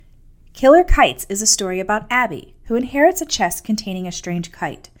Killer Kites is a story about Abby, who inherits a chest containing a strange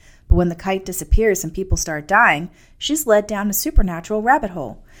kite. But when the kite disappears and people start dying, she's led down a supernatural rabbit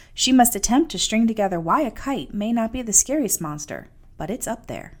hole. She must attempt to string together why a kite may not be the scariest monster, but it's up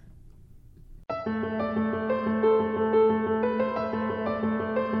there.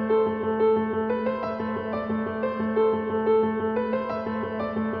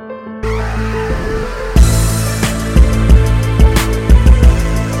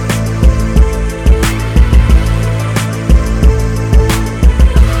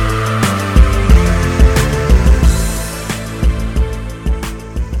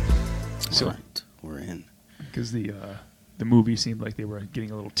 Because the movie seemed like they were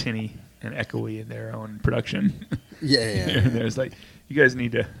getting a little tinny and echoey in their own production. Yeah. There's like, you guys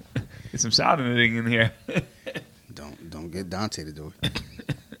need to get some sound editing in here. Don't get Dante to do it.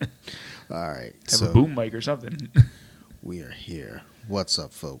 All right. Have a boom mic or something. We are here. What's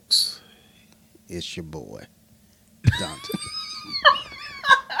up, folks? It's your boy, Dante.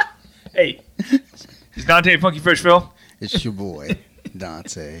 Hey, is Dante and Funky Fresh Phil? It's your boy,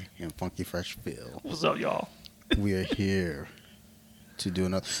 Dante and Funky Fresh Phil. What's up, y'all? We are here to do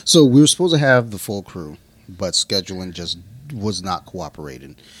another. So we were supposed to have the full crew, but scheduling just was not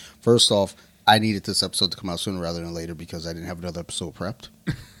cooperating. First off, I needed this episode to come out sooner rather than later because I didn't have another episode prepped.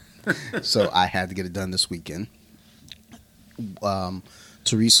 So I had to get it done this weekend.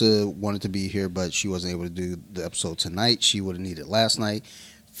 Teresa wanted to be here, but she wasn't able to do the episode tonight. She would have needed it last night.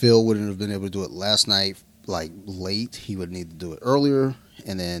 Phil wouldn't have been able to do it last night, like late. He would need to do it earlier.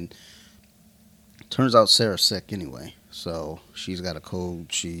 And then turns out Sarah's sick anyway. So she's got a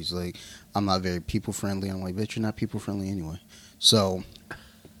cold. She's like, I'm not very people friendly. I'm like, bitch, you're not people friendly anyway. So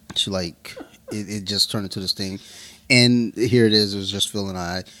she like, it just turned into this thing. And here it is. It was just Phil and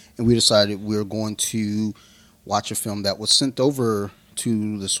I. And we decided we were going to watch a film that was sent over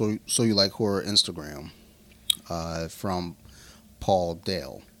to the So You Like Horror Instagram from Paul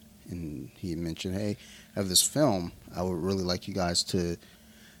Dale. And he mentioned, hey, I have this film I would really like you guys to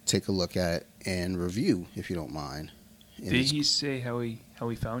take a look at and review, if you don't mind. And did he say how he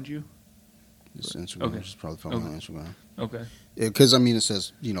found you? It's Instagram. Okay. Just probably found me on Instagram. Okay. Because, I mean, it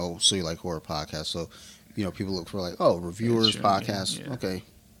says, So You Like Horror Podcast. So, people look for like, reviewers, podcast. Yeah. Okay.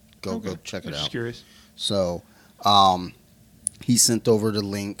 Go check it out. Just curious. So, he sent over the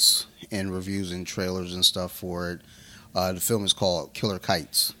links and reviews and trailers and stuff for it. The film is called Killer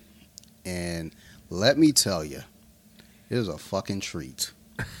Kites. And let me tell you, it is a fucking treat.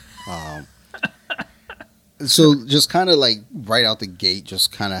 So just kind of like right out the gate,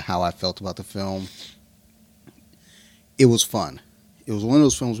 just kind of how I felt about the film. It was fun. It was one of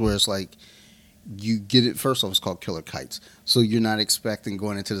those films where it's like, you get it. First off, it's called Killer Kites. So you're not expecting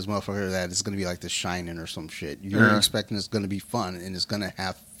going into this motherfucker that it's going to be like The Shining or some shit. You're expecting it's going to be fun and it's going to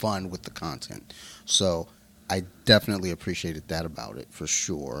have fun with the content. So I definitely appreciated that about it for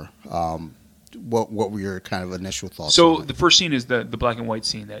sure. What were your kind of initial thoughts? So the first scene is the black and white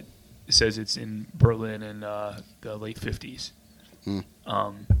scene that says it's in Berlin in the late 50s.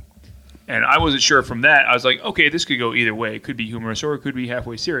 And I wasn't sure from that. I was like, okay, this could go either way. It could be humorous or it could be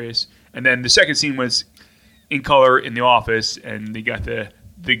halfway serious. And then the second scene was in color in the office, and they got the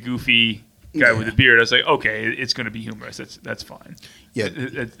goofy guy with the beard. I was like, okay, it's going to be humorous. That's fine. Yeah,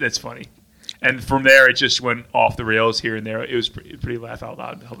 that's funny. And from there, it just went off the rails here and there. It was pretty laugh out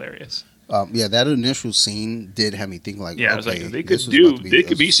loud hilarious. That initial scene did have me thinking like, I was like, they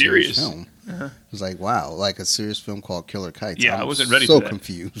could be serious. Film. It was like, wow, like a serious film called Killer Kites. Yeah, I wasn't ready for that. So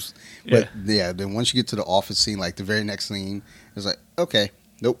confused. But then once you get to the office scene, like the very next scene, it's like, okay,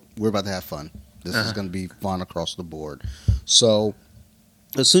 nope, we're about to have fun. This is going to be fun across the board. So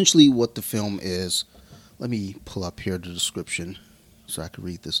essentially what the film is, let me pull up here the description so I can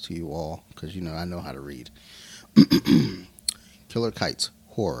read this to you all because, I know how to read. Killer Kites,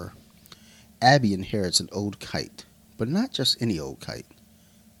 horror. Abby inherits an old kite, but not just any old kite.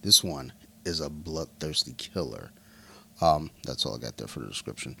 This one is a bloodthirsty killer. That's all I got there for the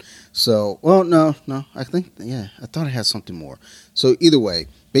description. So, no. I thought it had something more. So either way,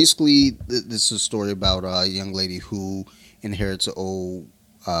 basically, this is a story about a young lady who inherits an old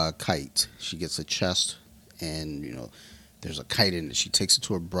kite. She gets a chest, and there's a kite in it. She takes it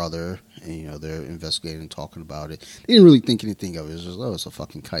to her brother, and they're investigating and talking about it. They didn't really think anything of it. It was just, it's a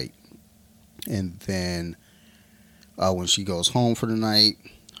fucking kite. And then when she goes home for the night,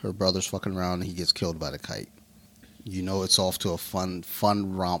 her brother's fucking around and he gets killed by the kite. It's off to a fun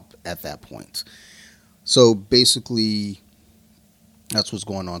romp at that point. So basically, that's what's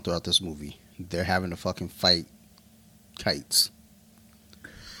going on throughout this movie. They're having to fucking fight kites.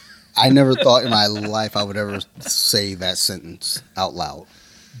 I never thought in my life I would ever say that sentence out loud.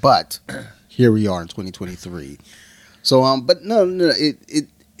 But here we are in 2023. So, but no,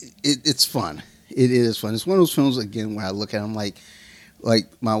 it's fun. It is fun. It's one of those films, again, where I look at them like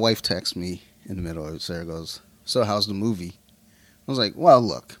my wife texts me in the middle of it. Sarah goes, "So how's the movie?" I was like, "Well,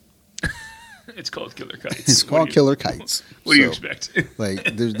 look." It's called Killer Kites. It's called Killer Kites. What do you expect?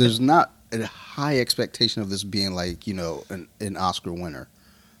 Like, there's not a high expectation of this being like, an Oscar winner.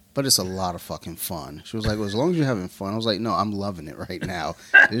 But it's a lot of fucking fun. She was like, well, as long as you're having fun. I was like, no, I'm loving it right now.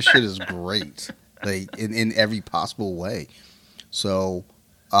 This shit is great. Like, in every possible way. So,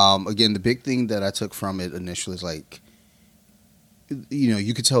 again, the big thing that I took from it initially is like,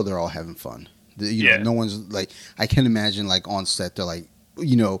 you could tell they're all having fun. No one's like, I can't imagine like on set, they're like,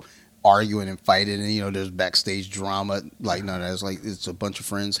 arguing and fighting, and there's backstage drama. Like, no, that's like, it's a bunch of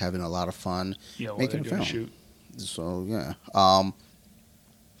friends having a lot of fun making a film. Shoot. So yeah,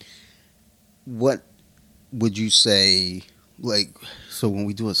 what would you say? Like, so when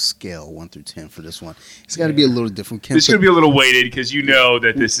we do a scale 1 through 10 for this one, it's got to be a little different. It's going to be a little weighted because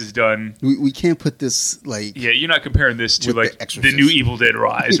that this is done. We can't put this like. Yeah, you're not comparing this to like the new Evil Dead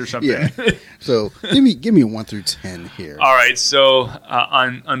Rise or something. Yeah. So give me a 1 through 10 here. All right. So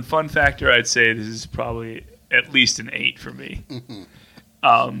on fun factor, I'd say this is probably at least an 8 for me.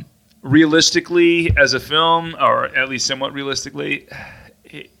 Mm-hmm. Realistically, as a film, or at least somewhat realistically,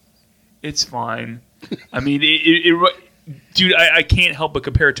 it's fine. I mean, dude, I can't help but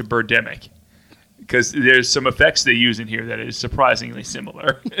compare it to Birdemic because there's some effects they use in here that is surprisingly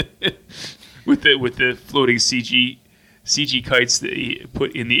similar with the floating CG kites that they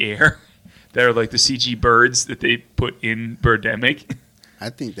put in the air that are like the CG birds that they put in Birdemic. I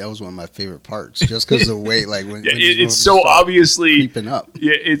think that was one of my favorite parts, just because of the way, like when it's so obviously creeping up.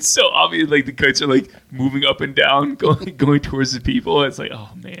 Yeah, it's so obvious. Like the kites are like moving up and down, going towards the people. It's like, oh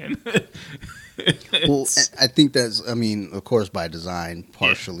man. Well, I think that's, of course, by design,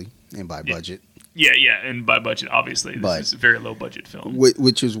 partially, and by budget. Yeah, and by budget, obviously. This is a very low-budget film.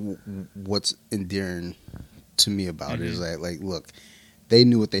 Which is what's endearing to me about it, is that, like, look, they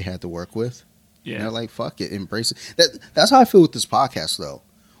knew what they had to work with. Yeah. And they're like, fuck it, embrace it. That's how I feel with this podcast, though.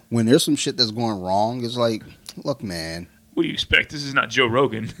 When there's some shit that's going wrong, it's like, look, man. What do you expect? This is not Joe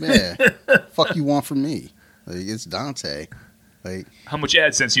Rogan. Yeah. Fuck you want from me? Like, it's Dante. Like, how much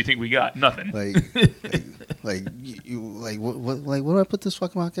AdSense do you think we got? Nothing. What do I put this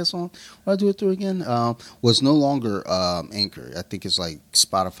fucking podcast on? What do I do it through again? Well, it's no longer Anchor. I think it's like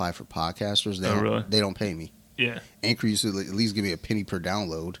Spotify for podcasters. Really? They don't pay me. Yeah. Anchor used to at least give me a penny per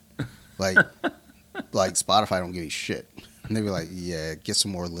download. Like Spotify don't give me shit. And they be like, yeah, get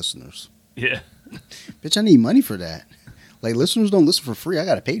some more listeners. Yeah. Bitch, I need money for that. Like, listeners don't listen for free. I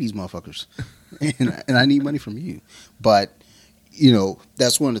got to pay these motherfuckers. And I need money from you. But,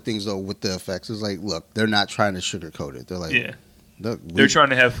 that's one of the things, though, with the effects is like, look, they're not trying to sugarcoat it. They're like, yeah. Look, they're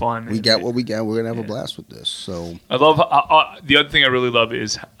trying to have fun. We got what we got. We're going to have a blast with this. So I love the other thing I really love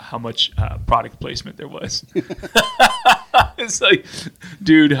is how much product placement there was. It's like,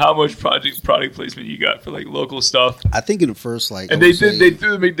 dude, how much product placement you got for like local stuff? I think in the first and they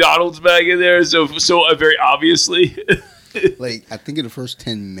threw the McDonald's bag in there, so very obviously. Like, I think in the first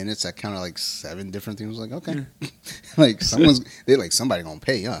 10 minutes, I counted like 7 different things. I was like, okay, like somebody gonna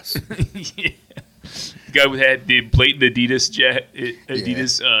pay us. Yeah. The guy who had the blatant Adidas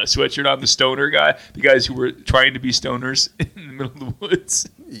sweatshirt on, the stoner guy, the guys who were trying to be stoners in the middle of the woods.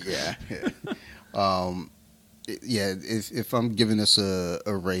 Yeah. If I'm giving this a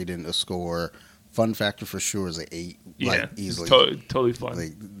rating, a score, fun factor for sure is an 8. Like, easily, totally fun.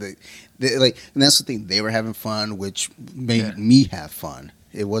 And that's the thing. They were having fun, which made me have fun.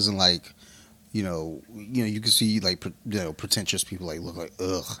 It wasn't like, you can see like pretentious people like look like,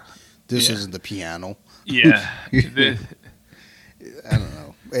 ugh, this isn't the piano. Yeah. I don't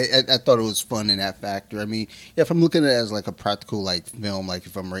know. I thought it was fun in that factor. I mean, if I'm looking at it as like a practical like film, like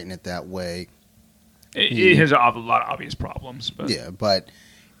if I'm rating it that way, it has a lot of obvious problems. But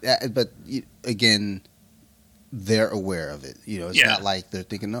but again, they're aware of it. It's not like they're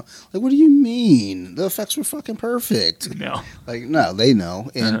thinking, no, like, what do you mean? The effects were fucking perfect. No, like, no, they know,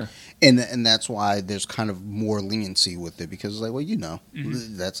 and and that's why there's kind of more leniency with it, because it's like, well,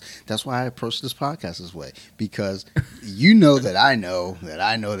 that's why I approach this podcast this way, because that I know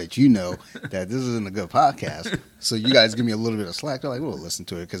that you know that this isn't a good podcast. So you guys give me a little bit of slack. They're like, we'll listen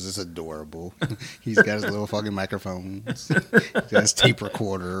to it because it's adorable. He's got his little fucking microphones. He's got his tape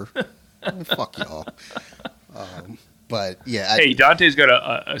recorder. Fuck y'all. But yeah. Hey, Dante's got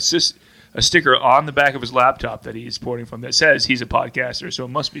a sticker on the back of his laptop that he's porting from that says he's a podcaster, so it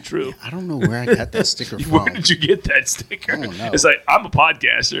must be true. I don't know where I got that sticker from. Where did you get that sticker? I don't know. It's like, I'm a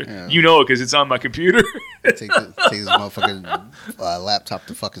podcaster. Yeah. You know it because it's on my computer. Take this motherfucking laptop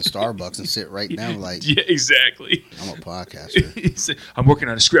to fucking Starbucks and sit right down like, Yeah, exactly. I'm a podcaster. I'm working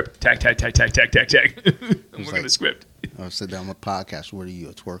on a script. Tack, tack, tack, tack, tack, tack, tack. I'm working on a script. I sit down, I'm a podcaster. What are you,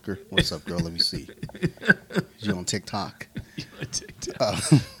 a twerker? What's up, girl? Let me see. You on TikTok?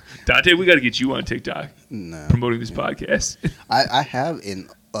 Dante, we got to get you on TikTok. No. Promoting this podcast. I have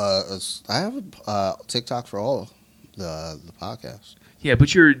a TikTok for all the podcasts. Yeah,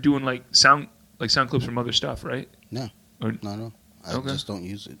 but you're doing like sound clips from other stuff, right? No. Or- No. I Okay. just don't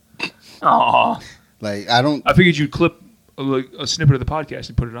use it. Aw. Like, I don't. I figured you'd clip a snippet of the podcast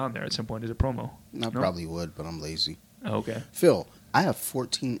and put it on there at some point as a promo. I probably would, but I'm lazy. Oh, okay. Phil, I have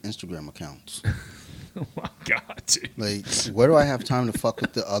 14 Instagram accounts. Oh my God, dude. Like, where do I have time to fuck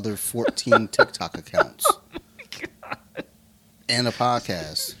with the other 14 TikTok accounts? Oh my God. And a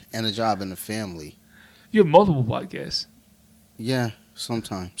podcast, and a job, and a family. You have multiple podcasts. Yeah,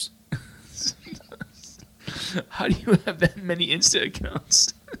 sometimes. How do you have that many Insta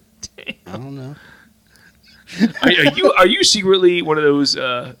accounts? Damn. I don't know. Are you secretly one of those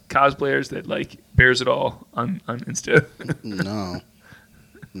cosplayers that like bears it all on Insta? No.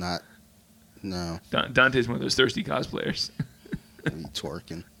 No. Dante's one of those thirsty cosplayers. He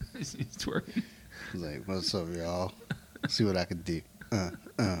twerking. He's twerking. He's like, what's up, y'all? See what I can do.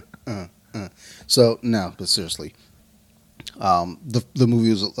 So, no, but seriously. The movie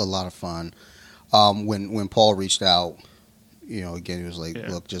was a lot of fun. When Paul reached out, again, he was like,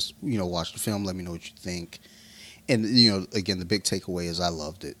 look, just, watch the film. Let me know what you think. And, again, the big takeaway is I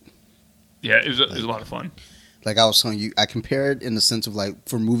loved it. Yeah, it was a lot of fun. Like I was telling you, I compared in the sense of like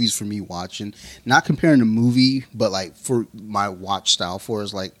for movies for me watching, not comparing the movie, but like for my watch style for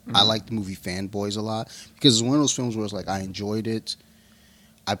is like I like the movie Fanboys a lot because it's one of those films where it's like I enjoyed it.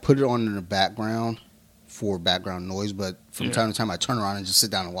 I put it on in the background for background noise, but from time to time I turn around and just sit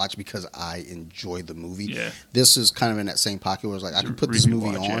down and watch because I enjoy the movie. Yeah. This is kind of in that same pocket where it's like I can put this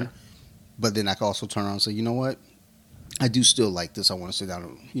movie on, but then I can also turn around and say, you know what? I do still like this. I want to sit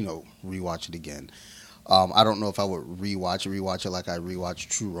down and, rewatch it again. I don't know if I would rewatch it like I rewatch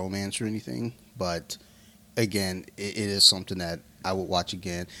True Romance or anything, but again, it is something that I would watch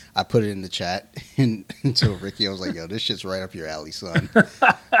again. I put it in the chat and to Ricky, I was like, yo, this shit's right up your alley, son.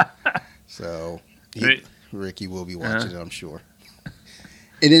 So Ricky will be watching it, I'm sure.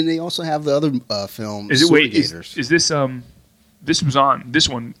 And then they also have the other film, Is this this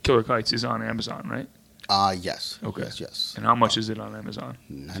one, Killer Kites, is on Amazon, right? Yes. Okay. Yes. And how much is it on Amazon?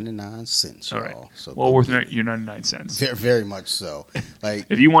 99 cents, y'all. All right. So well worth your 99 cents. Very, very much so. Like,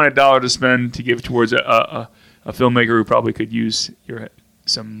 if you want $1 to spend to give towards a filmmaker who probably could use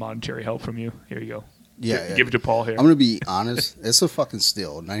some monetary help from you, here you go. Yeah. Give it to Paul here. I'm going to be honest. It's a fucking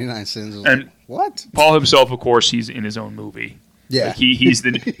steal. 99 cents is and like, what? Paul himself, of course, he's in his own movie. Yeah. Like he's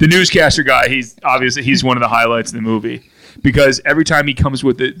the newscaster guy. He's one of the highlights of the movie. Because every time he comes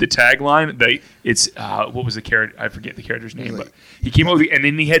with the tagline, it's what was the character? I forget the character's name, but he came up with and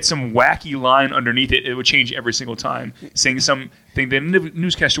then he had some wacky line underneath it. It would change every single time, saying something that a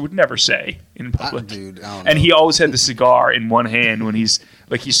newscaster would never say in public. I don't know. And he always had the cigar in one hand when he's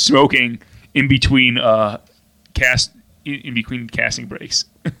smoking in between casting breaks.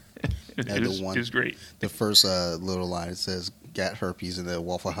 It was great. The first little line, it says, got herpes in the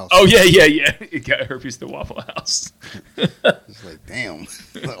Waffle House. Oh, yeah. It got herpes at the Waffle House. It's like, damn.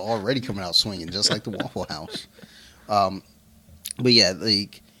 Already coming out swinging, just like the Waffle House. But yeah,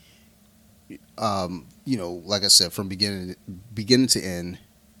 like, like I said, from beginning to end,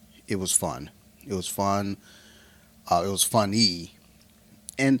 it was fun. It was fun. It was funny.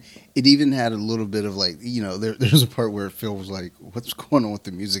 And it even had a little bit of like, there's a part where Phil was like, what's going on with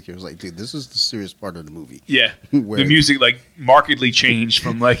the music here? I was like, dude, this is the serious part of the movie. Yeah. The music like markedly changed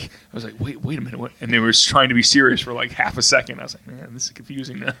from like, I was like, wait a minute. What? And they were trying to be serious for like half a second. I was like, man, this is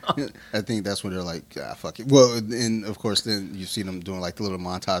confusing now. I think that's when they're like, fuck it. Well, and of course, then you see them doing like the little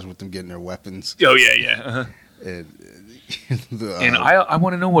montage with them getting their weapons. Oh, yeah. Uh-huh. And I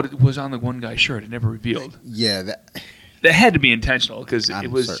want to know what was on the one guy's shirt. It never revealed. Yeah, that had to be intentional because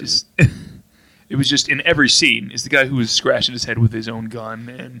it was certain. just it was just in every scene. Is the guy who was scratching his head with his own gun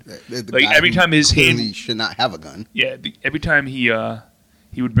and like every time his hand should not have a gun. Yeah, every time he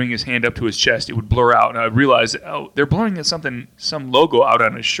would bring his hand up to his chest, it would blur out, and I realized they're blurring at some logo out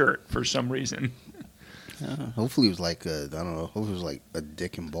on his shirt for some reason. Hopefully it was like I don't know. Hopefully it was like a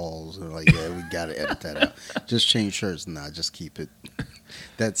dick and balls. And like, yeah, we gotta edit that out. Just change shirts, nah, just keep it.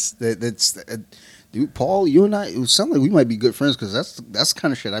 That's Dude, Paul, you and I, it sounds like we might be good friends because that's the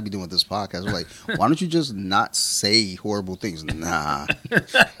kind of shit I be doing with this podcast. I'm like, why don't you just not say horrible things? Nah.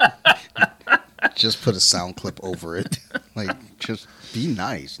 Just put a sound clip over it. Like, just be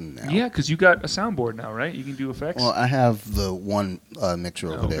nice now. Yeah, because you got a soundboard now, right? You can do effects. Well, I have the one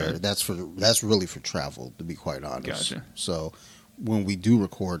mixer over there. Okay. That's really for travel, to be quite honest. Gotcha. So when we do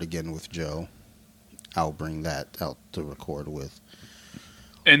record again with Joe, I'll bring that out to record with.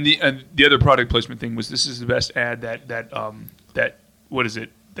 And the other product placement thing was this is the best ad that what is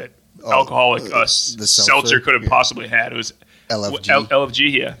it that alcoholic the seltzer could have possibly had. It was LFG.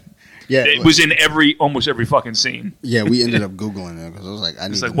 LFG, yeah. Yeah, It was in almost every fucking scene. Yeah, we ended up Googling it because I was like,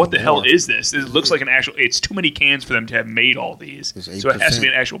 It's like, what the hell is this? It looks like an actual. It's too many cans for them to have made all these. It's So it has to be 8%.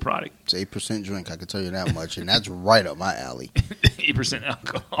 an actual product. It's 8% drink. I can tell you that much, and that's right up my alley. 8%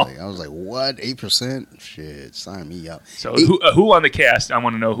 alcohol. Like, I was like, what? 8%? Shit, sign me up. So who on the cast? I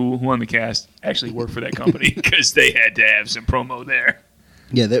want to know who on the cast actually worked for that company because they had to have some promo there.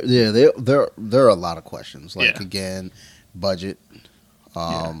 Yeah, there are a lot of questions. Like Yeah. again, budget.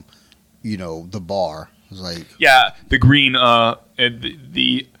 You know, the bar was like, Yeah, the green and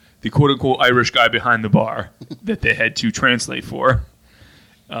the quote unquote Irish guy behind the bar that they had to translate for.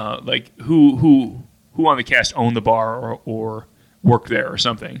 Like who on the cast owned the bar or worked there or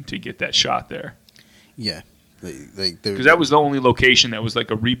something to get that shot there? yeah, Because that was the only location that was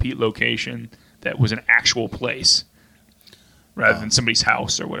like a repeat location that was an actual place rather than somebody's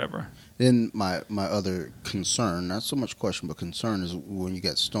house or whatever. Then my other concern, not so much question, but concern is when you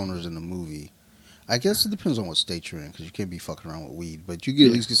get stoners in the movie. I guess it depends on what state you're in because you can't be fucking around with weed, but you can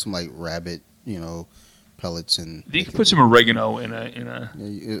at least get some like rabbit, pellets and. You can put some oregano in a I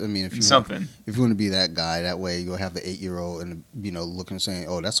mean, if you something. if you want to be that guy, that way you'll have the 8-year-old and looking and saying,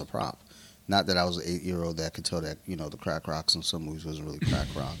 "Oh, that's a prop." Not that I was an 8-year-old that could tell that the crack rocks in some movies wasn't really crack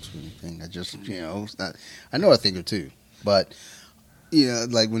rocks or anything. I just it's not. I know a thing or two, but. Yeah,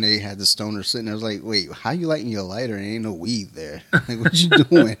 like when they had the stoner sitting there, I was like, wait, how you lighting your lighter and ain't no weed there? Like, what you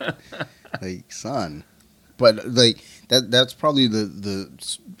doing? Like, son. But, like, that's probably the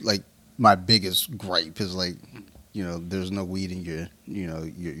like, my biggest gripe is, like, there's no weed in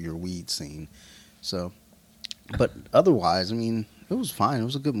your weed scene. So, but otherwise, I mean, it was fine. It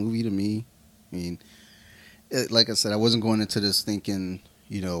was a good movie to me. I mean, like I said, I wasn't going into this thinking...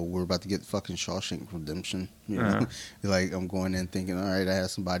 we're about to get fucking Shawshank Redemption. Like, I'm going in thinking, all right, I had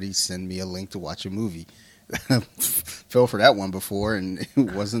somebody send me a link to watch a movie. Fell for that one before, and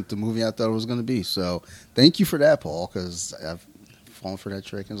it wasn't the movie I thought it was going to be. So, thank you for that, Paul, because I've fallen for that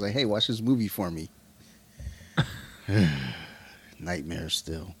trick. And was like, hey, watch this movie for me. Nightmares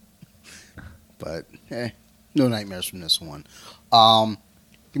still. But, no nightmares from this one.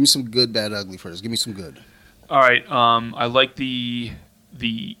 Give me some good, bad, ugly first. Give me some good. All right. I like the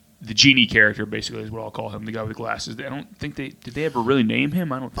genie character, basically, is what I'll call him, the guy with the glasses. I don't think did they ever really name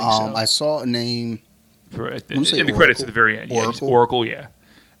him? I don't think so. I saw a name in the credits at the very end. Oracle? Yeah, Oracle,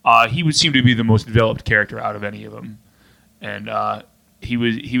 yeah. He would seem to be the most developed character out of any of them, and he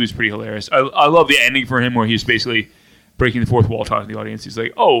was pretty hilarious. I love the ending for him where he's basically breaking the fourth wall, talking to the audience. He's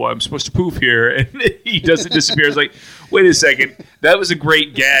like, "Oh, I'm supposed to poof here," and he doesn't disappear. It's like, wait a second, that was a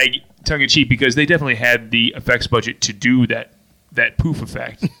great gag, tongue in cheek, because they definitely had the effects budget to do that poof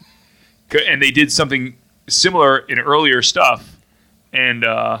effect. And they did something similar in earlier stuff, and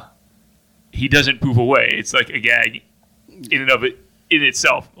he doesn't poof away. It's like a gag in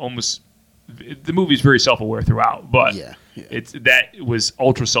itself. Almost, the movie's very self-aware throughout, but that was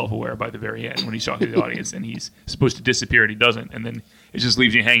ultra self-aware by the very end when he's talking to the audience, and he's supposed to disappear and he doesn't, and then it just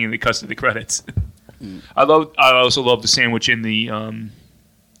leaves you hanging in the cuts to the credits. I also love the sandwich in the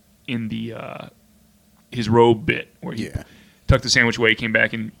his robe bit where he tucked the sandwich away, came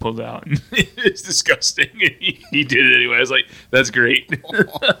back and pulled it out, and it's disgusting. He did it anyway. I was like, that's great.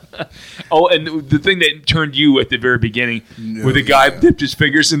 Oh, and the thing that turned you at the very beginning, where the guy dipped his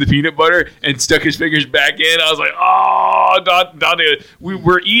fingers in the peanut butter and stuck his fingers back in, I was like, oh, Dante,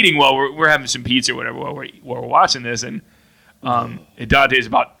 we're eating while we're having some pizza or whatever while we're watching this, and Dante's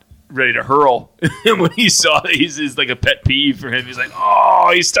about ready to hurl. And when he saw that, he's like a pet peeve for him. He's like,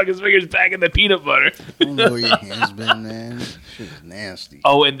 oh, he stuck his fingers back in the peanut butter. I don't know where your hands been, man. Shit is nasty.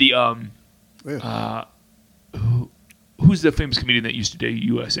 Oh, and the who's the famous comedian that used to do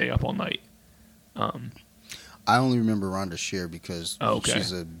USA Up All Night? I only remember Rhonda Shear because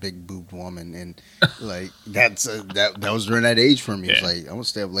she's a big boobed woman, and like that was during that age for me. It's like, I'm gonna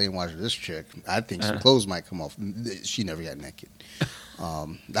stay up late and watch this chick. I think some clothes might come off. She never got naked.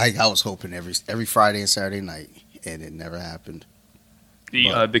 I was hoping every Friday and Saturday night, and it never happened.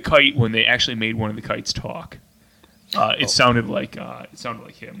 The kite, when they actually made one of the kites talk, It sounded like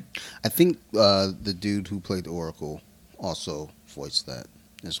him. I think the dude who played the Oracle also voiced that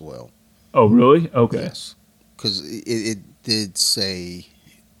as well. Oh, really? Okay. Yes, because it did say,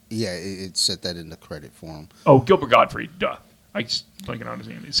 yeah, it said that in the credit form. Oh, Gilbert Gottfried. Duh. I just blanking on his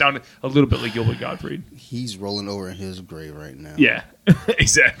name. It sounded a little bit like Gilbert Gottfried. He's rolling over in his grave right now. Yeah,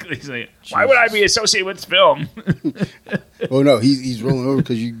 exactly. He's like, why would I be associated with this film? Oh no, he's rolling over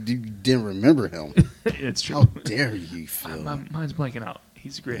because you didn't remember him. It's true. How dare you, Phil? Mine's blanking out.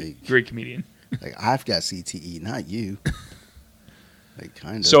 He's a Like- great comedian. Like, I've got CTE, not you. Like,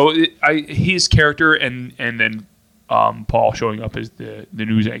 kind of. So his character and then Paul showing up as the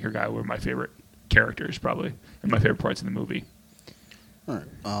news anchor guy were my favorite characters probably, and my favorite parts in the movie. All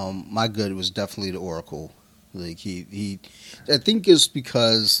right. My good was definitely the Oracle. Like he I think it's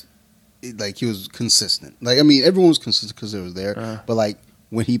because he was consistent. Like, I mean, everyone was consistent because they were there, but like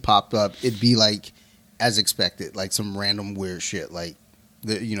when he popped up, it'd be like as expected, like some random weird shit. Like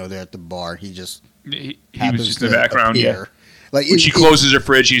they're at the bar. He just He happens was just in to the background. appear. Yeah. Like When she closes her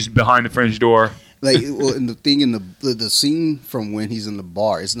fridge, he's behind the fridge door. Like, well, and the thing in the scene from when he's in the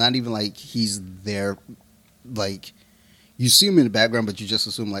bar, it's not even like he's there. Like, you see him in the background, but you just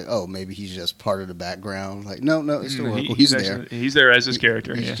assume like, oh, maybe he's just part of the background. Like, no, it's the Oracle. He's there. He's there as his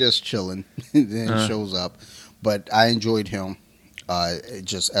character. He's Yeah. just chilling, and then he shows up. But I enjoyed him,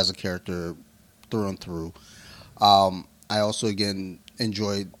 just as a character through and through. I also again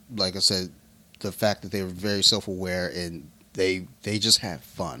enjoyed, like I said, the fact that they were very self-aware and they just have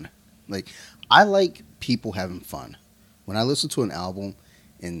fun. Like, I like people having fun. When I listen to an album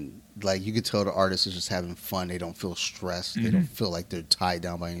and like you could tell the artist is just having fun, they don't feel stressed, they don't feel like they're tied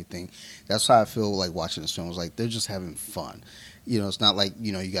down by anything. That's how I feel like watching this film. It's like they're just having fun. It's not like,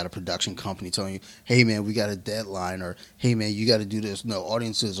 you got a production company telling you, hey man, we got a deadline, or hey man, you got to do this. No,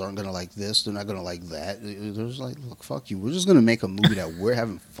 audiences aren't going to like this. They're not going to like that. They're just like, look, fuck you. We're just going to make a movie that we're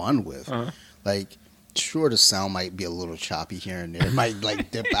having fun with. Like, sure, the sound might be a little choppy here and there. It might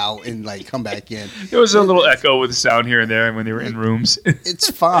like dip out and like come back in. There was a little echo with the sound here and there when they were in rooms. It's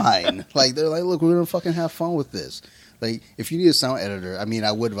fine. Like, they're like, look, we're going to fucking have fun with this. Like, if you need a sound editor, I mean,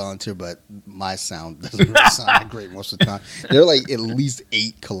 I would volunteer, but my sound doesn't really sound that great most of the time. There are like at least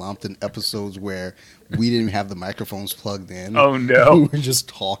 8 Columpton episodes where we didn't have the microphones plugged in. Oh no! We were just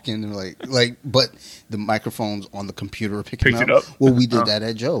talking and like, but the microphones on the computer are picking Picked up. it up. Well, we did that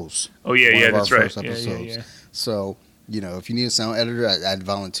at Joe's. Oh yeah, One yeah, of our that's right. first episodes. Yeah. So, if you need a sound editor, I'd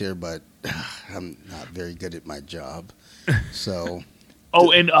volunteer, but I'm not very good at my job. So.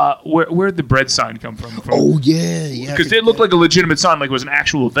 Oh, and where'd the bread sign come from? Oh yeah. Because it looked like a legitimate sign, like it was an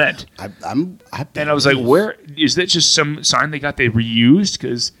actual event. And I was like, where is that? Just some sign they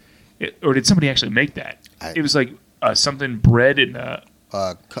reused? Or did somebody actually make that? It was like something bread and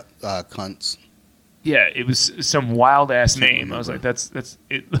cunts. Yeah, it was some wild ass name. I was like, that's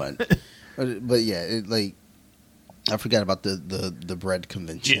it. But yeah, it like I forgot about the bread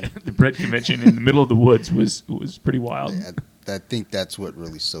convention. Yeah, the bread convention in the middle of the woods was pretty wild. I think that's what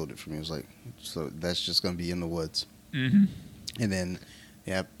really sold it for me. It was like, so that's just going to be in the woods. Mm-hmm. And then,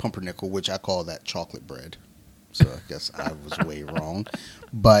 pumpernickel, which I call that chocolate bread. So I guess I was way wrong.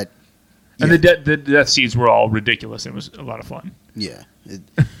 But and the death scenes were all ridiculous. It was a lot of fun. Yeah,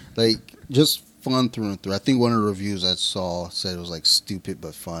 just fun through and through. I think one of the reviews I saw said it was like stupid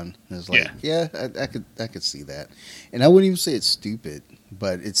but fun. And it's like, I could see that. And I wouldn't even say it's stupid,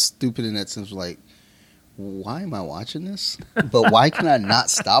 but it's stupid in that sense. Like, why am I watching this? But why can I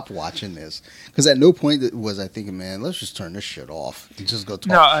not stop watching this? Because at no point was I thinking, man, let's just turn this shit off and just go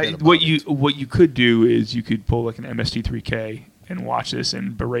talk shit about what you could do is you could pull like an MST3K and watch this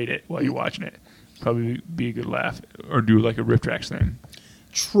and berate it while you're watching it. Probably be a good laugh, or do like a Riff Tracks thing.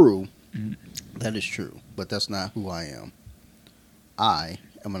 True, that is true, but that's not who I am. I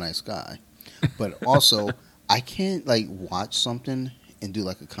am a nice guy, but also I can't like watch something and do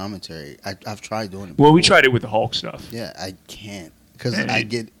like a commentary. I've tried doing it before. Well, we tried it with the Hulk stuff. Yeah, I can't because I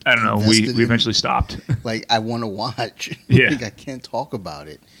don't know. We eventually stopped. Like, I want to watch. Yeah. Like, I can't talk about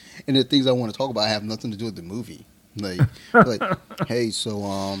it. And the things I want to talk about have nothing to do with the movie. Like, hey,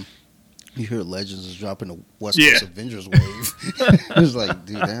 so you hear Legends is dropping the West Coast Avengers wave. It's like,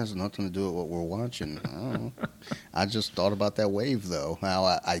 dude, that has nothing to do with what we're watching. I don't know. I just thought about that wave though. Now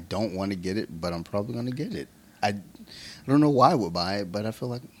I don't want to get it, but I'm probably going to get it. I don't know why I would buy it, but I feel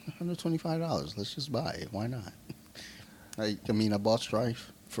like $125. Let's just buy it. Why not? I bought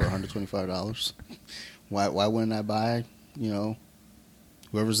Strife for $125. Why wouldn't I buy,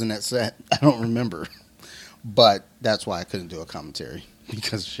 whoever's in that set? I don't remember. But that's why I couldn't do a commentary,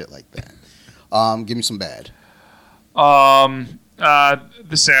 because of shit like that. Give me some bad. The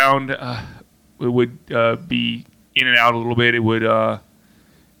sound would be in and out a little bit, it would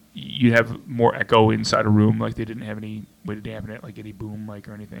you'd have more echo inside a room. Like they didn't have any way to dampen it, like any boom mic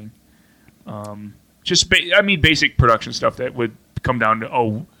or anything. Basic production stuff that would come down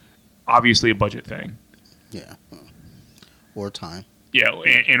to obviously a budget thing. Yeah, or time. Yeah,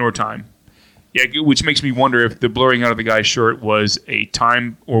 and or time. Yeah, which makes me wonder if the blurring out of the guy's shirt was a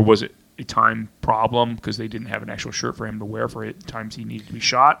time, or was it a time problem because they didn't have an actual shirt for him to wear for it times he needed to be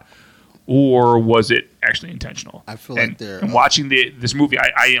shot, or was it actually intentional? I feel like they're... And watching this movie,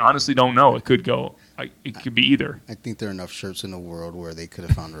 I honestly don't know. It could go... it could be either. I think there are enough shirts in the world where they could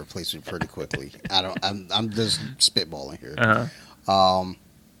have found a replacement pretty quickly. I'm just spitballing here. Uh-huh.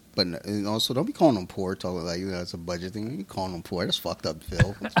 But and also, don't be calling them poor. Talking like it's a budget thing. You calling them poor? That's fucked up,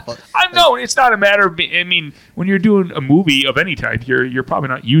 Phil. I know it's not a matter of. I mean, when you're doing a movie of any type, you're probably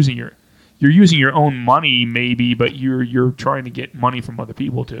not using you're using your own money, maybe, but you're trying to get money from other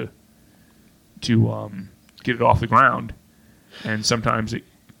people to get it off the ground, and sometimes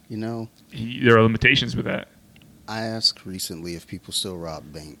there are limitations with that. I asked recently if people still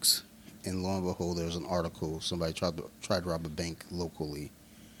rob banks, and lo and behold, there was an article. Somebody tried to rob a bank locally.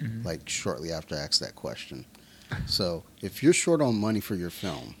 Mm-hmm. Like shortly after I asked that question. So if you're short on money for your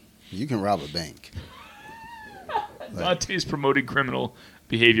film, you can rob a bank. Dante's promoting criminal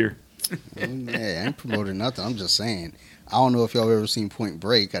behavior. Yeah, I ain't promoting nothing. I'm just saying. I don't know if y'all ever seen Point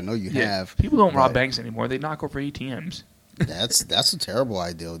Break. I know you have. People don't rob banks anymore. They knock over ATMs. That's a terrible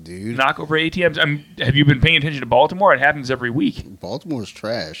idea, dude. Knock over ATMs. Have you been paying attention to Baltimore? It happens every week. Baltimore's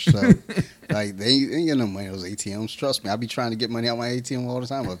trash. So, like, they ain't get no money in those ATMs. Trust me, I be trying to get money out my ATM all the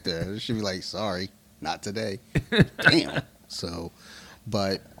time up there. They should be like, sorry, not today. Damn. So,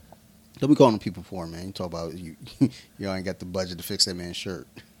 but don't be calling people poor, man. You talk about you ain't got the budget to fix that man's shirt.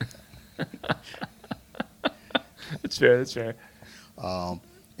 That's fair.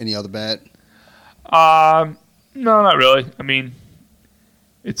 Any other bad? No, not really. I mean,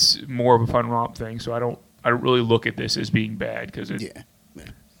 it's more of a fun romp thing, so I don't really look at this as being bad because yeah.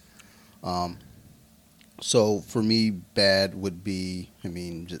 So for me, bad would be, I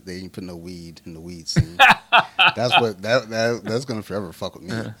mean, they ain't put no weed in the weed scene. That's gonna forever fuck with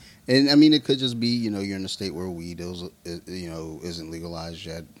me. Uh-huh. And I mean, it could just be, you're in a state where weed isn't legalized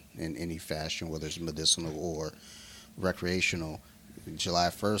yet in any fashion, whether it's medicinal or recreational. July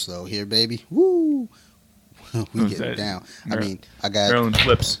 1st, though, here, baby, woo. We get it down. I mean, Maryland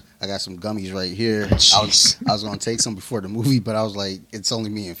flips. I got some gummies right here. I was gonna take some before the movie, but I was like, it's only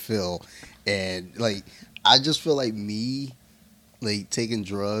me and Phil, and like, I just feel like me, like taking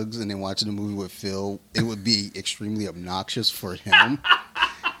drugs and then watching the movie with Phil, it would be extremely obnoxious for him.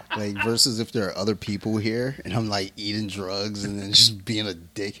 Like versus if there are other people here and I'm like eating drugs and then just being a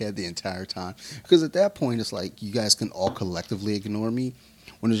dickhead the entire time. Because at that point, it's like you guys can all collectively ignore me.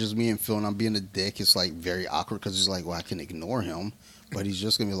 When it's just me and Phil and I'm being a dick, it's like very awkward because it's like, well, I can ignore him, but he's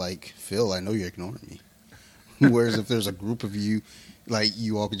just gonna be like, Phil, I know you're ignoring me. Whereas if there's a group of you, like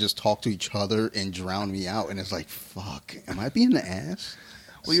you all could just talk to each other and drown me out, and it's like, fuck, am I being the ass?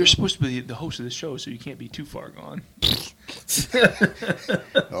 Well, you're supposed to be the host of the show, so you can't be too far gone.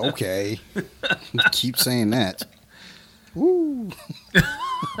 Okay, keep saying that. Woo.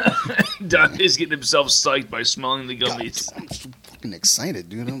 Don is getting himself psyched by smelling the gummies. God, I'm so fucking excited,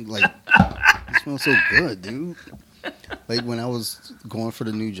 dude. I'm like, it smells so good, dude. Like when I was going for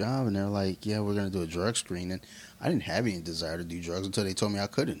the new job and they're like, yeah, we're going to do a drug screening. I didn't have any desire to do drugs until they told me I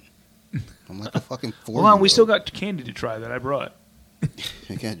couldn't. I'm like a fucking 4-year-old. Hold on, we still got candy to try that I brought.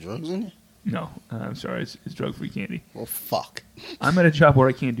 You got drugs in it? No, I'm sorry. It's drug-free candy. Well, fuck. I'm at a job where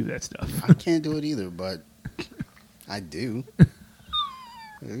I can't do that stuff. I can't do it either, but I do.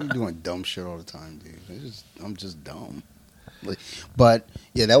 You're doing dumb shit all the time, dude. I'm just dumb. Like, but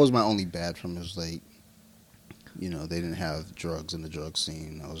yeah, that was my only bad from it. Was like, they didn't have drugs in the drug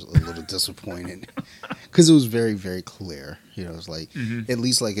scene. I was a little disappointed because it was very, very clear. It's like at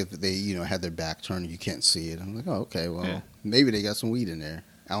least like if they had their back turned, you can't see it. I'm like, oh, okay, well, maybe they got some weed in there.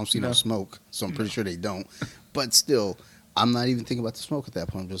 I don't see no smoke, so I'm pretty sure they don't. But still, I'm not even thinking about the smoke at that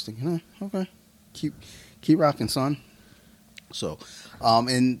point. I'm just thinking, okay, keep rocking, son. So,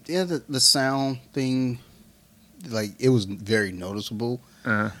 and yeah, the sound thing, like it was very noticeable,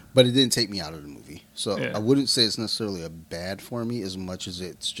 but it didn't take me out of the movie. So I wouldn't say it's necessarily a bad for me as much as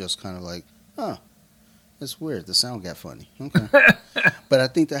it's just kind of like, it's weird. The sound got funny. Okay. But I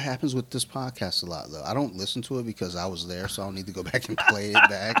think that happens with this podcast a lot, though. I don't listen to it because I was there, so I don't need to go back and play it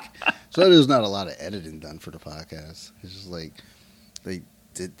back. So there's not a lot of editing done for the podcast. It's just like,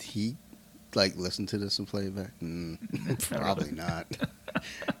 did he listen to this and play it back? Probably not.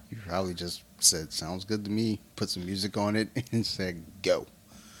 He probably just said, sounds good to me, put some music on it, and said, go.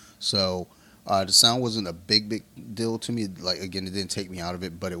 So, The sound wasn't a big deal to me. Like, again, it didn't take me out of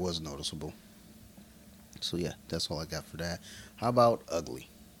it, but it was noticeable. So yeah, that's all I got for that. How about ugly?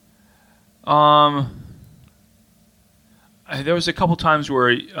 There was a couple times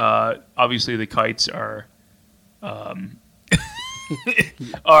where obviously the kites are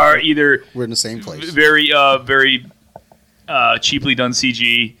are either We're in the same place. very cheaply done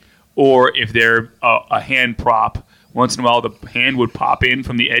CG, or if they're a hand prop. Once in a while, the hand would pop in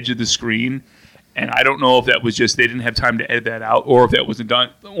from the edge of the screen, and I don't know if that was just they didn't have time to edit that out, or if that wasn't done.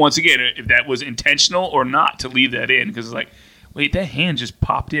 Once again, if that was intentional or not to leave that in, because it's like, wait, that hand just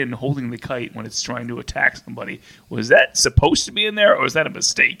popped in holding the kite when it's trying to attack somebody. Was that supposed to be in there, or was that a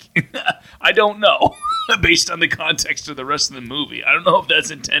mistake? I don't know, based on the context of the rest of the movie. I don't know if that's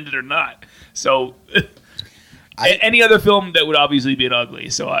intended or not. So, any other film that would obviously be an ugly.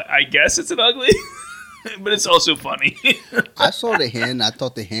 So I guess it's an ugly. But it's also funny. I saw the hand. I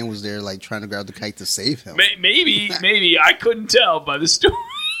thought the hand was there, like, trying to grab the kite to save him. Maybe. I couldn't tell by the story.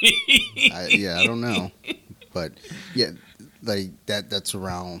 I don't know. But, yeah, like, that's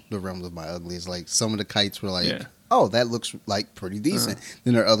around the realm of my ugly. It's like, some of the kites were like, oh, that looks, like, pretty decent.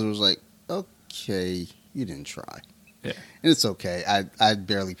 Then there are others like, okay, you didn't try. Yeah. And it's okay. I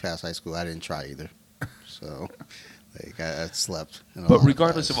barely passed high school. I didn't try either. So... Like, I slept. But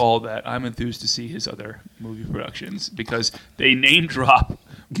regardless of all that, I'm enthused to see his other movie productions because they name drop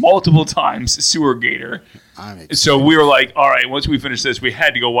multiple times Sewer Gator. So we were like, all right, once we finish this, we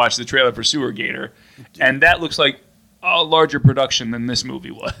had to go watch the trailer for Sewer Gator. And that looks like a larger production than this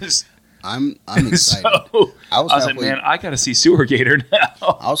movie was. I'm excited. So I was like, man, I got to see Sewer Gator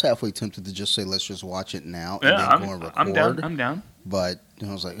now. I was halfway tempted to just say, let's just watch it now and then go and record. I'm down. But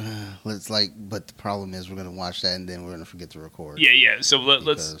I was like, but the problem is we're gonna watch that and then we're gonna forget to record. Yeah. So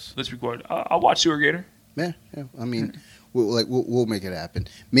let's record. I'll watch Sewer Gator. Yeah. I mean, we'll make it happen.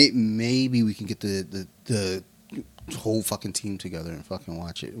 Maybe we can get the whole fucking team together and fucking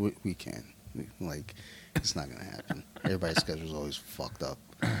watch it. We can. Like, it's not gonna happen. Everybody's schedule's always fucked up.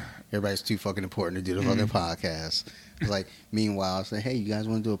 Everybody's too fucking important to do the fucking podcast. It's like, meanwhile, I say, hey, you guys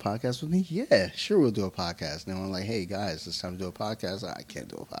want to do a podcast with me? Yeah, sure, we'll do a podcast. And then I'm like, hey, guys, it's time to do a podcast. I can't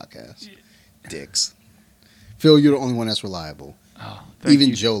do a podcast. Dicks. Phil, you're the only one that's reliable. Oh, Even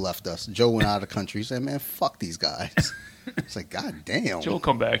you. Joe left us. Joe went out of the country. He said, man, fuck these guys. It's like, god damn. Joe will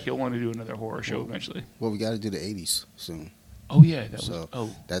come back. He'll want to do another horror show eventually. Well, we got to do the 80s soon. Oh, yeah.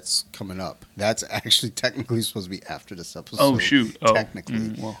 That's coming up. That's actually technically supposed to be after this episode. Oh, shoot.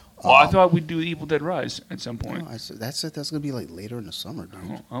 Technically. Well, I thought we'd do Evil Dead Rise at some point. No, that's it. That's going to be like later in the summer,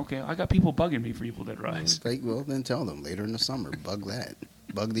 dude. Oh, okay. I got people bugging me for Evil Dead Rise. Well, then tell them later in the summer. Bug that.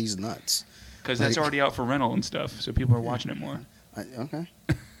 Bug these nuts. Because that's already out for rental and stuff, so people are watching it more. Okay.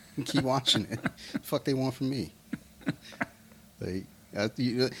 Keep watching it. The fuck they want from me?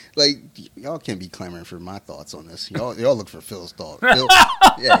 Y'all can't be clamoring for my thoughts on this. Y'all look for Phil's thoughts. Phil,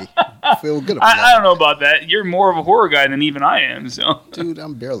 good. I don't know about that. You're more of a horror guy than even I am. So, dude,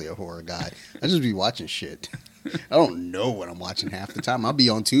 I'm barely a horror guy. I just be watching shit. I don't know what I'm watching half the time. I'll be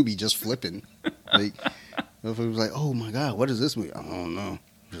on Tubi just flipping. Like, if it was like, oh my god, what is this movie? I don't know.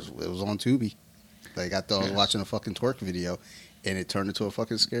 It was on Tubi. Like, I thought I was watching a fucking twerk video, and it turned into a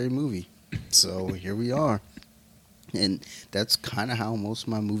fucking scary movie. So here we are. And that's kind of how most of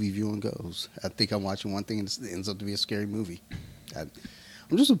my movie viewing goes. I think I'm watching one thing and it ends up to be a scary movie. I'm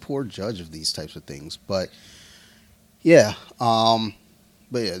just a poor judge of these types of things. But yeah,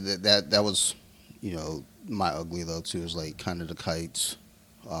 that was, my ugly though too, is like kind of the kites.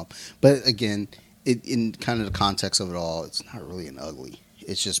 But again, in kind of the context of it all, it's not really an ugly.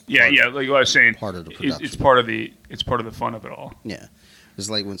 It's just like what I was saying, part of the production. It's part of the fun of it all. Yeah, it's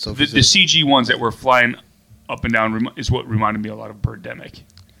like when Sophie the CG ones that were flying up and down is what reminded me a lot of Birdemic,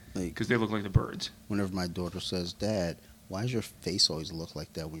 because they look like the birds. Whenever my daughter says, "Dad, why does your face always look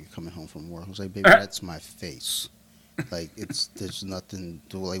like that when you're coming home from work?" I was like, "Baby, that's my face. Like, there's nothing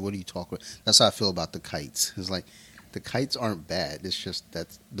to, like, what are you talking about?" That's how I feel about the kites. It's like, the kites aren't bad. It's just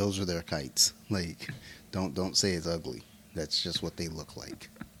those are their kites. Like, don't say it's ugly. That's just what they look like.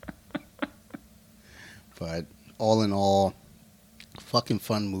 But all in all, fucking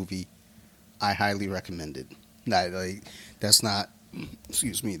fun movie. I highly recommend it. That's not me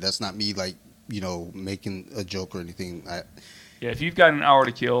like, making a joke or anything. If you've got an hour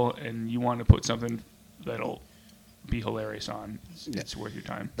to kill and you want to put something that'll be hilarious on, it's worth your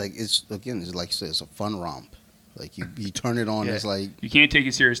time. Like, it's like you said, it's a fun romp. Like, you turn it on, it's like, you can't take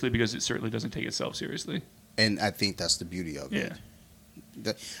it seriously because it certainly doesn't take itself seriously. And I think that's the beauty of it.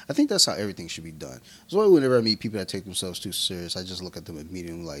 Yeah. I think that's how everything should be done. So whenever I meet people that take themselves too serious, I just look at them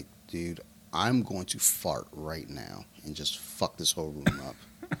immediately like, dude, I'm going to fart right now and just fuck this whole room up.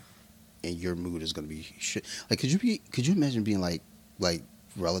 and your mood is gonna be shit. Like, could you imagine being like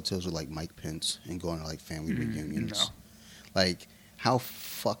relatives with like Mike Pence and going to like family reunions? No. Like, how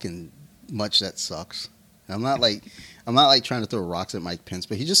fucking much that sucks. And I'm not like trying to throw rocks at Mike Pence,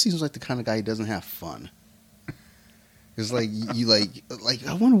 but he just seems like the kind of guy who doesn't have fun. It's like you like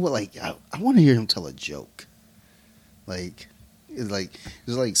I wonder what I want to hear him tell a joke. Like it's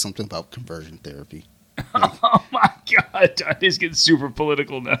like something about conversion therapy. Like, Oh my God, Dante's getting super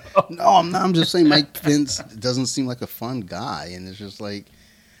political now. no, I'm not. I'm just saying Mike Pence doesn't seem like a fun guy, and it's just like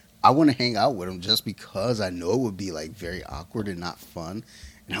I want to hang out with him just because I know it would be like very awkward and not fun,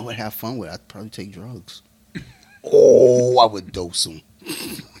 and I would have fun with it. I'd probably take drugs. Oh, I would dose him.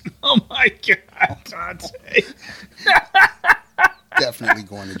 Oh my God, Dante. Definitely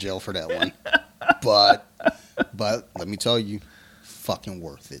going to jail for that one. But let me tell you, fucking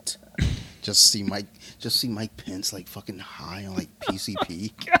worth it. Just see Mike Pence like fucking high on like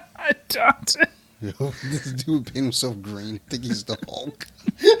PCP. God, Dante. This dude paint himself green. I think he's the Hulk.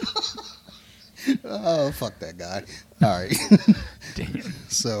 Oh, fuck that guy. All right. Damn.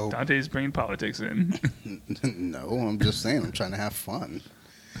 So Dante's bringing politics in. no, I'm just saying I'm trying to have fun.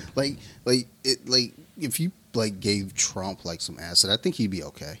 Like if you like gave Trump like some acid, I think he'd be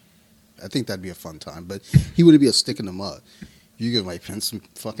okay. I think that'd be a fun time, but he wouldn't be a stick in the mud. You give Mike Pence some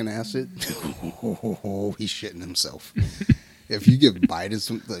fucking acid, he's shitting himself. If you give Biden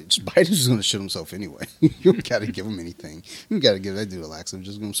some, Biden's just gonna shit himself anyway. You don't gotta give him anything. You gotta give that dude a laxative.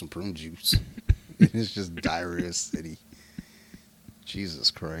 Just give him some prune juice. It's just diarrhea city. Jesus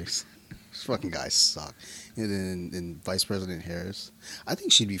Christ, these fucking guys suck. And then Vice President Harris, I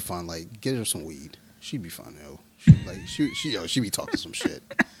think she'd be fun. Like, get her some weed. She'd be fun, yo. She'd be talking some shit.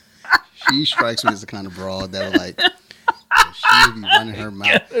 She strikes me as the kind of broad that would like. She would be running her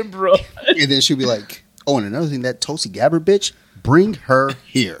mouth, Bro. and then she'd be like, "Oh, and another thing, that Tulsi Gabbard bitch, bring her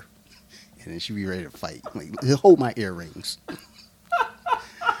here." And then she'd be ready to fight. Like, hold my earrings.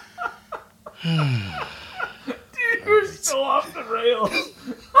 Dude, we're so off the rails.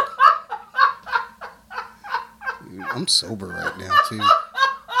 Dude, I'm sober right now too.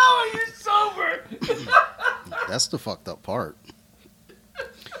 Oh, you're sober. That's the fucked up part.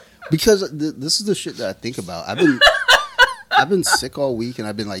 Because this is the shit that I think about. I've been sick all week, and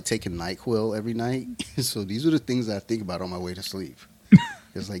I've been like taking NyQuil every night. So these are the things that I think about on my way to sleep.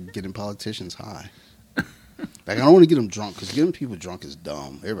 It's like getting politicians high. Like, I don't want to get them drunk, because getting people drunk is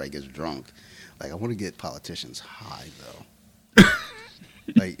dumb. Everybody gets drunk. Like, I want to get politicians high though.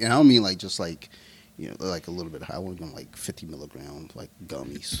 Like, and I don't mean like just like, you know, like a little bit high. I want to go like 50 milligrams, like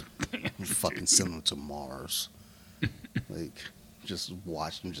gummies. Fucking send them to Mars. Like, just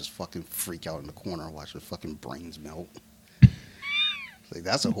watch them just fucking freak out in the corner and watch their fucking brains melt. Like,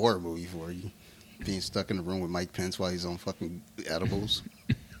 that's a horror movie for you. Being stuck in the room with Mike Pence while he's on fucking edibles.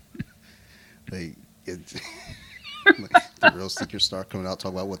 Like, it's like the real seeker star coming out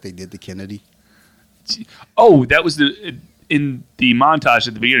talking about what they did to Kennedy. Oh, that was in the montage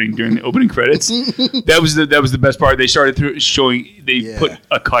at the beginning during the opening credits. That was the best part. They started showing. They put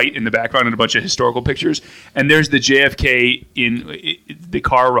a kite in the background and a bunch of historical pictures. And there's the JFK in the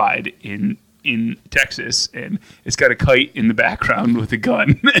car ride in Texas, and it's got a kite in the background with a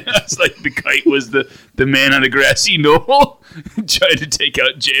gun. It's like the kite was the man on a grassy knoll trying to take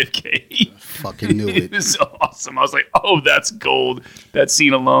out JFK. Fucking knew it. It was awesome. I was like, oh, that's gold. That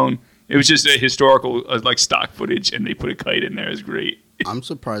scene alone. It was just a historical, like, stock footage, and they put a kite in there. It was great. I'm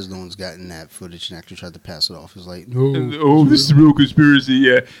surprised no one's gotten that footage and actually tried to pass it off. It's like, no. Oh, this is a real conspiracy.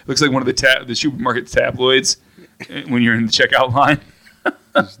 Yeah, looks like one of the supermarket tabloids when you're in the checkout line.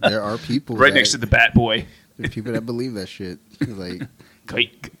 There are people right next to the Bat Boy. There are people that believe that shit. Like,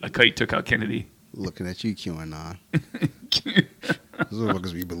 a kite took out Kennedy. Looking at you, QAnon. Those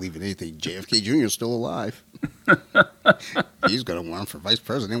motherfuckers be believing anything. JFK Jr. is still alive. He's gonna run for vice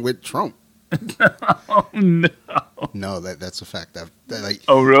president with Trump. Oh no! No, that's a fact. Like,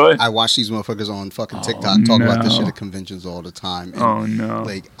 oh really? I watch these motherfuckers on fucking TikTok talk about this shit at conventions all the time. And, oh no!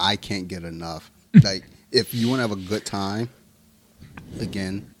 Like, I can't get enough. Like, if you want to have a good time,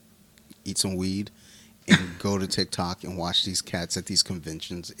 again, eat some weed and go to TikTok and watch these cats at these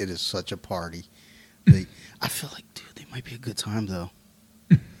conventions. It is such a party. Like, I feel like, dude, they might be a good time though.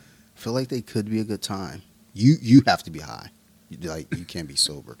 I feel like they could be a good time. You have to be high. Like, you can't be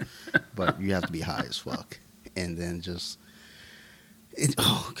sober, but you have to be high as fuck. And then just,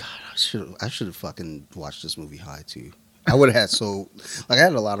 oh god, I should have fucking watched this movie high too. I would have had I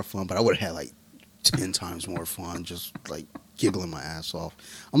had a lot of fun, but I would have had like 10 times more fun, just like giggling my ass off.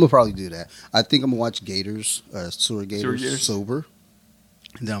 I'm gonna probably do that. I think I'm gonna watch Sewer Gators sober,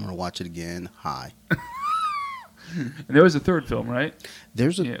 and then I'm gonna watch it again high. And there was a third film, right?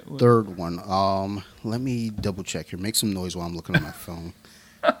 There's a third one. Let me double check here. Make some noise while I'm looking at my phone.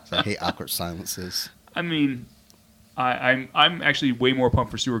 I hate awkward silences. I mean, I'm actually way more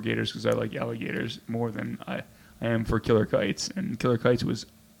pumped for Sewer Gators because I like alligators more than I am for Killer Kites. And Killer Kites was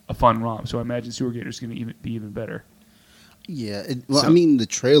a fun romp, so I imagine Sewer Gators going to be even better. Yeah, I mean, the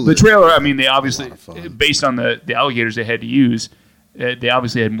trailer. The trailer, I mean, they obviously, based on the alligators they had to use, they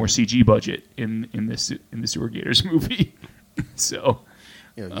obviously had more CG budget in the Sewer Gators movie. So,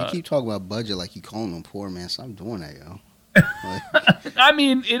 you keep talking about budget like you calling them poor, man. Stop doing that, yo. I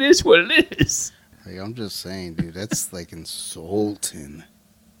mean, it is what it is. Like, I'm just saying, dude, that's like insulting.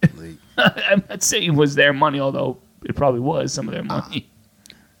 Like, I'm not saying it was their money, although it probably was some of their money.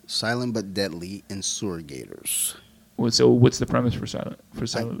 Silent but Deadly and Sewer Gators. So what's the premise for Silent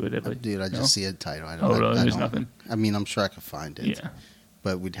but Deadly? Dude, I just see a title. There's nothing. I mean, I'm sure I could find it. Yeah.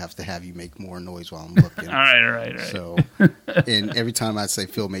 But we'd have to have you make more noise while I'm looking. All right. So, and every time I say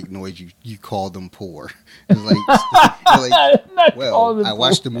Phil make noise, you call them poor. It's like well, I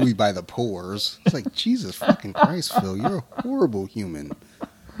watched the movie by the Poors. It's like, Jesus fucking Christ, Phil, you're a horrible human.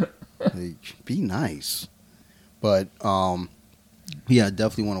 Like, be nice. But yeah, I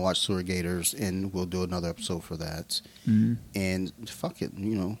definitely want to watch Sewer Gators, and we'll do another episode for that. Mm-hmm. And fuck it,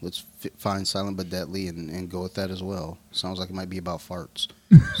 let's find Silent but Deadly and go with that as well. Sounds like it might be about farts.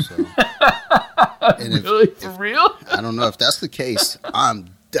 So, and really? For real? I don't know. If that's the case, I'm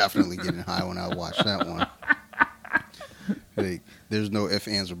definitely getting high when I watch that one. Like, there's no ifs,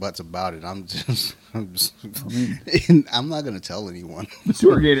 ands, or buts about it. I'm not going to tell anyone.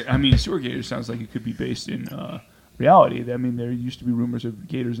 Sewer Gators sounds like it could be based in reality. I mean, there used to be rumors of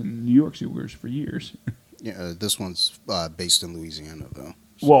gators in New York sewers for years. Yeah, this one's based in Louisiana, though.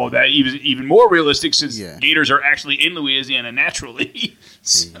 So. Well, that even more realistic since gators are actually in Louisiana naturally.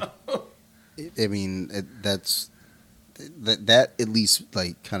 So. I mean, that at least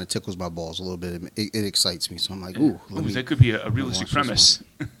like kind of tickles my balls a little bit. It excites me, so I'm like, ooh. That could be a realistic premise.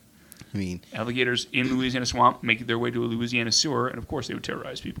 I mean, alligators in Louisiana swamp make their way to a Louisiana sewer, and of course they would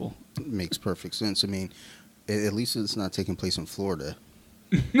terrorize people. It makes perfect sense. I mean, at least it's not taking place in Florida.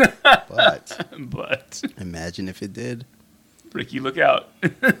 But imagine if it did. Ricky, look out.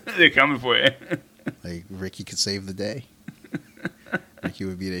 They're coming for you. Like, Ricky could save the day. Ricky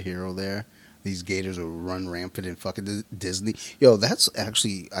would be the hero there. These gators would run rampant in fucking Disney. Yo, that's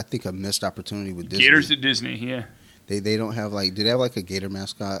actually, I think, a missed opportunity with Disney. Gators at Disney, yeah. They don't have, like, do they have, like, a gator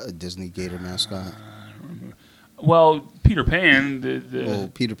mascot, a Disney gator mascot? I don't remember. Well, Peter Pan, Well,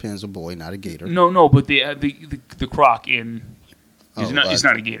 Peter Pan's a boy, not a gator. No, but the croc in... It's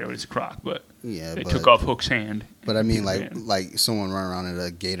not a gator, it's a croc, but they took off Hook's hand. But I mean, like someone running around in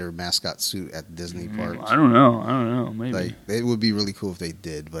a gator mascot suit at Disney parks. I don't know, maybe. Like, it would be really cool if they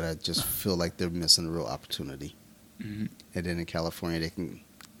did, but I just feel like they're missing a real opportunity. Mm-hmm. And then in California, they can...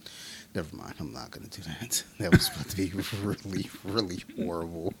 Never mind, I'm not going to do that. That was about to be really, really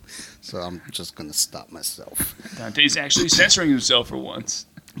horrible. So I'm just going to stop myself. Dante's actually censoring himself for once.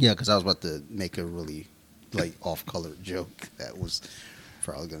 Yeah, because I was about to make a really... like off-color joke that was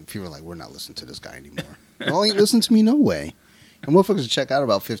probably gonna. People were like, "We're not listening to this guy anymore." Y'all ain't listening to me, no way. And motherfuckers check out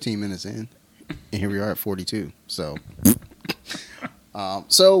about 15 minutes in, and here we are at 42. So,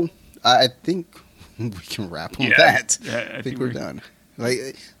 so I think we can wrap on that. Yeah, I think we're done.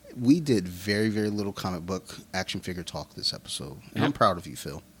 Like, we did very, very little comic book action figure talk this episode, and I'm proud of you,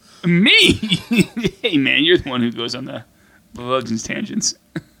 Phil. Me? Hey, man, you're the one who goes on the Legends tangents.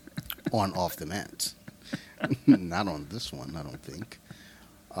 On off the mats. Not on this one, I don't think.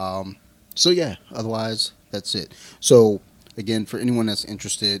 So yeah, otherwise that's it. So again, for anyone that's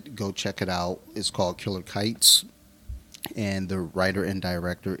interested, go check it out. It's called Killer Kites, and the writer and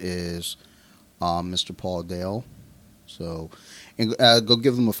director is Mr. Paul Dale. So, and go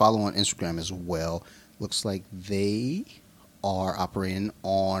give them a follow on Instagram as well. Looks like they are operating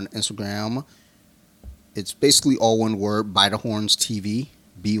on Instagram. It's basically all one word, By the Horns TV.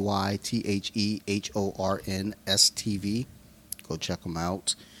 BYTHEHORNS TV. Go check them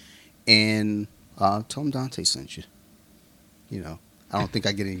out. And tell them Dante sent you. I don't think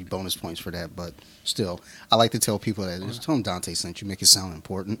I get any bonus points for that, but still, I like to tell people that. Just tell them Dante sent you. Make it sound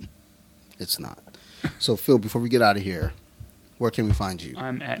important. It's not. So, Phil, before we get out of here, where can we find you?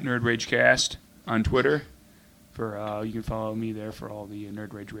 I'm at Nerd Ragecast on Twitter. You can follow me there for all the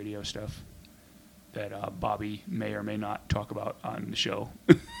Nerd Rage Radio stuff that Bobby may or may not talk about on the show.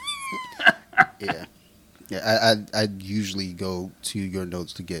 Yeah. I usually go to your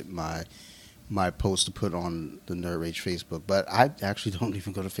notes to get my post to put on the Nerd Rage Facebook, but I actually don't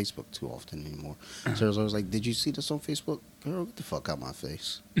even go to Facebook too often anymore. So I was always like, "Did you see this on Facebook, girl? Get the fuck out my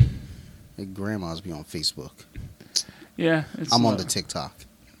face." Like grandmas be on Facebook. Yeah, I'm on the TikTok.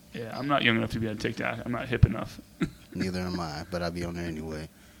 Yeah, I'm not young enough to be on TikTok. I'm not hip enough. Neither am I, but I'll be on there anyway.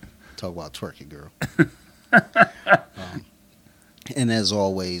 Talk about twerking, girl. And as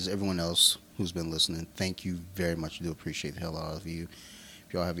always, everyone else who's been listening, thank you very much. I do appreciate the hell out of you.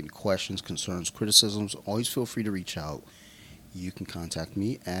 If y'all have any questions, concerns, criticisms, always feel free to reach out. You can contact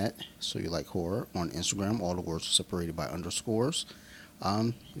me at So You Like Horror on Instagram. All the words are separated by underscores.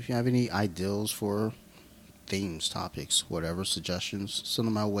 If you have any ideals for themes, topics, whatever, suggestions, send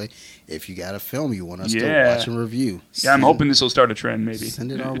them my way. If you got a film you want us to watch and review. Yeah, I'm hoping this will start a trend, maybe.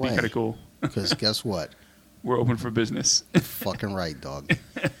 Send it our way. It'd be kind of cool. Because guess what? We're open for business. Fucking right, dog.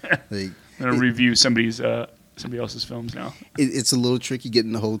 I'm going to review somebody else's films now. It's a little tricky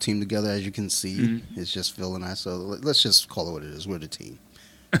getting the whole team together, as you can see. Mm-hmm. It's just Phil and I, so let's just call it what it is. We're the team.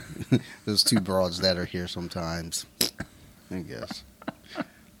 Those two broads that are here sometimes, I guess.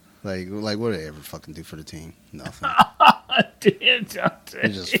 Like what do they ever fucking do for the team? Nothing. Damn, Dante. They're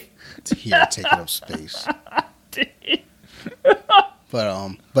just here taking up space.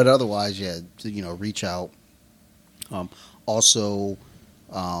 But otherwise, yeah, reach out. Also,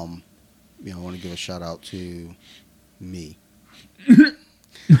 I want to give a shout out to me.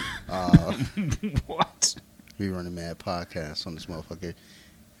 What? We run a mad podcast on this motherfucker.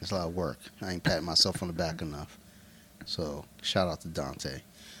 It's a lot of work. I ain't patting myself on the back enough. So, shout out to Dante.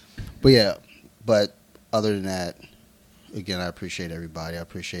 But other than that, again, I appreciate everybody. I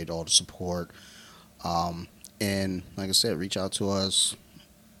appreciate all the support. And like I said, reach out to us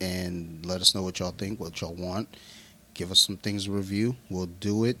and let us know what y'all think, what y'all want. Give us some things to review. We'll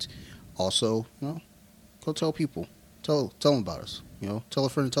do it. Also, go tell people. Tell them about us. Tell a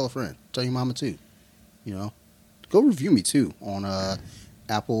friend. Tell your mama too. Go review me too on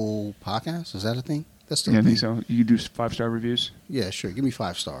Apple Podcasts. Is that a thing? That's still I think so. You can do 5-star reviews. Yeah, sure. Give me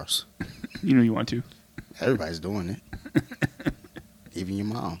 5 stars. You want to. Everybody's doing it. Even your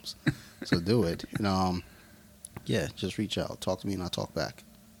moms. So do it. And, yeah, just reach out. Talk to me and I'll talk back.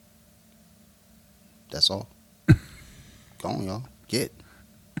 That's all. Go on, y'all. Get.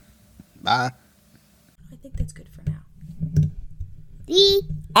 Bye. I think that's good for now. The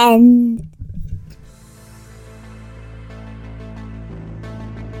end.